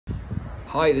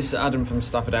Hi, this is Adam from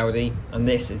Stafford Audi, and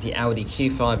this is the Audi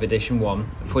Q5 Edition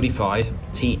 145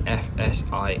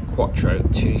 TFSI Quattro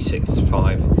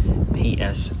 265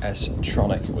 PSS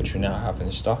Tronic, which we now have in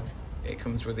stock. It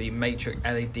comes with the matrix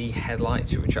LED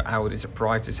headlights, which are Audi's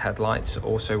brightest headlights.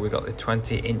 Also, we've got the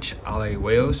 20-inch alloy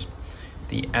wheels,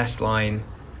 the S-Line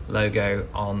logo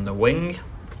on the wing.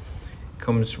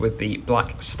 Comes with the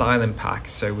black styling pack,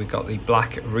 so we've got the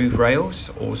black roof rails,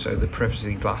 also the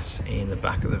privacy glass in the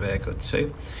back of the vehicle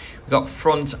too. We've got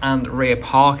front and rear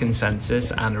parking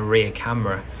sensors and a rear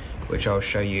camera, which I'll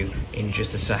show you in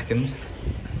just a second.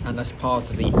 And as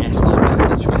part of the S-Line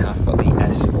package, we have got the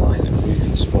S-Line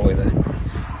roof spoiler.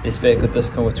 This vehicle does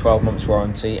come with 12 months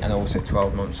warranty and also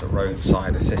 12 months of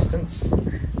roadside assistance.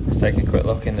 Let's take a quick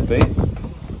look in the boot.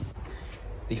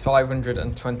 The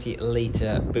 520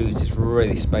 litre boot is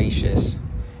really spacious.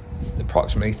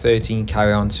 Approximately 13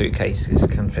 carry-on suitcases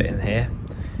can fit in here,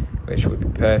 which would be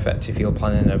perfect if you're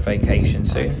planning a vacation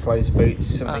soon. To close the boot,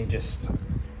 simply just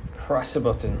press a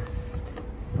button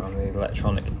on the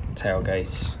electronic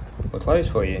tailgate. We'll close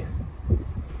for you.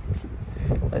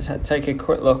 Let's take a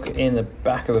quick look in the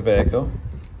back of the vehicle.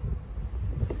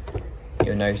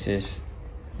 You'll notice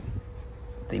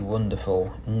the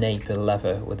wonderful napier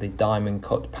leather with the diamond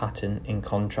cut pattern in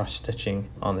contrast stitching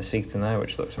on the seating there,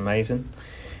 which looks amazing.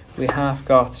 We have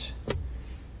got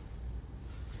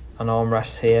an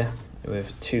armrest here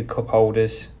with two cup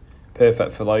holders,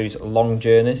 perfect for those long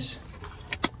journeys.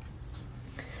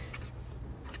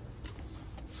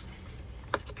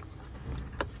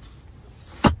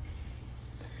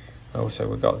 Also,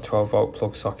 we've got a 12-volt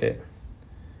plug socket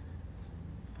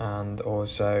and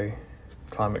also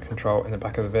climate control in the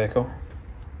back of the vehicle.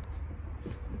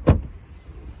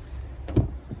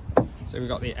 So we've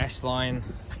got the S-Line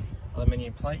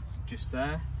aluminium plate just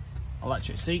there,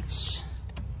 electric seats,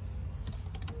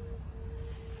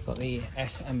 got the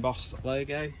S embossed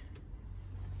logo,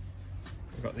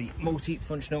 we've got the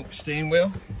multi-functional steering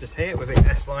wheel just here with the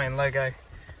S-Line logo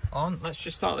on. Let's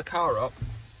just start the car up.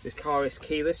 This car is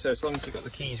keyless, so as long as you've got the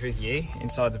keys with you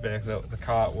inside the vehicle, the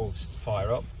car will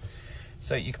fire up.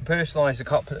 So you can personalise the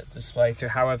cockpit display to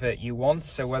however you want.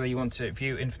 So whether you want to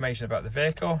view information about the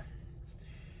vehicle,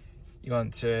 you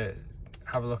want to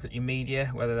have a look at your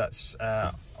media, whether that's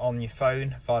on your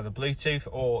phone via the Bluetooth,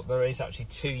 or there is actually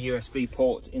two USB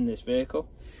ports in this vehicle.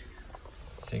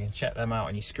 So you can check them out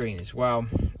on your screen as well.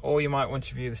 Or you might want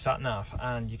to view the sat-nav,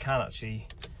 and you can actually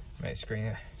make the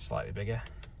screen slightly bigger,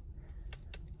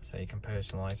 so you can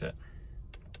personalise it.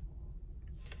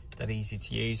 That easy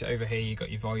to use. Over here you've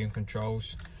got your volume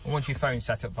controls, and once your phone's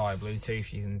set up via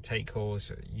Bluetooth, you can take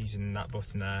calls using that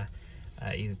button there,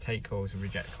 either take calls or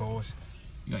reject calls.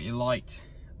 You've got your light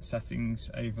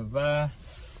settings over there.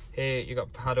 Here you've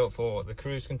got paddle for the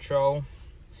cruise control.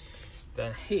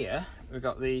 Then here we've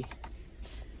got the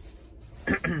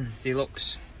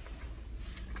deluxe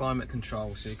climate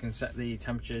control, so you can set the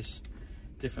temperatures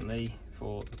differently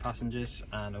for the passengers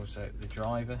and also the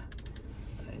driver.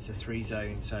 It's a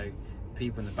 3-zone, so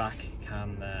people in the back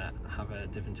can have a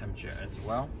different temperature as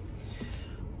well.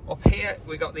 Up here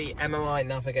we've got the MOI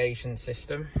navigation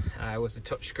system with the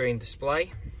touchscreen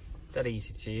display. That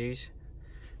easy to use.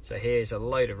 So here's a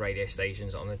load of radio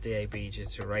stations on the DAB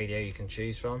digital radio you can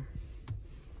choose from.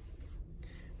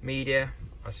 Media,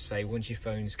 as I say, once your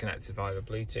phone's connected via the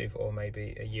Bluetooth or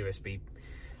maybe a USB,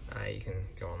 you can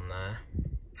go on there.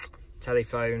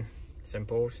 Telephone,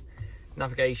 simples.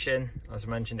 Navigation, as I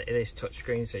mentioned, it is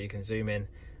touchscreen, so you can zoom in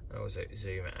and also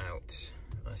zoom out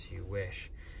as you wish.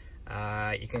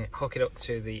 You can hook it up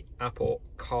to the Apple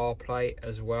CarPlay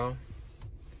as well.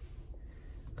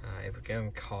 If we go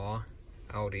in car,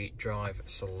 Audi Drive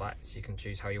Select, you can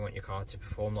choose how you want your car to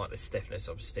perform, like the stiffness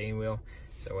of the steering wheel,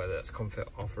 so whether that's comfort,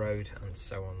 off-road and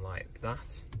so on like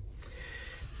that.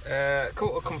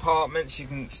 Couple of compartments you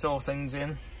can store things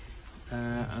in,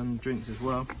 and drinks as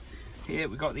well. Here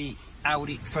we've got the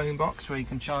Audi Phone Box, where you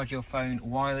can charge your phone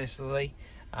wirelessly,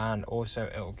 and also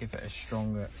it will give it a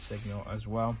stronger signal as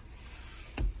well.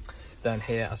 Then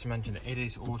here, as I mentioned, it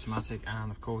is automatic, and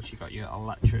of course you've got your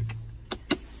electric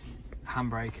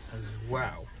handbrake as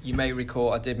well. You may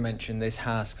recall I did mention this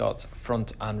has got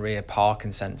front and rear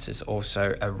parking sensors,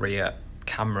 also a rear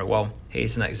camera. Well,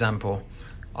 here's an example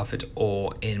of it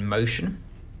all in motion.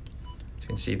 As you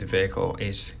can see, the vehicle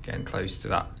is getting close to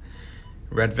that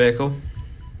red vehicle,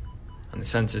 and the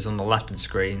sensors on the left of the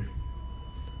screen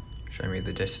show me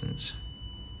the distance.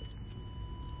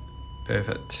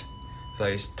 Perfect for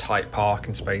those tight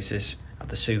parking spaces, at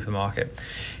the supermarket.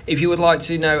 If you would like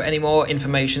to know any more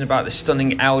information about the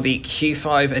stunning Audi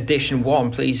Q5 Edition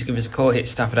 1, please give us a call. Hit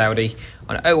Stafford Audi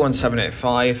on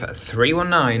 01785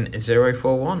 319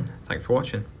 041. Thanks for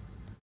watching.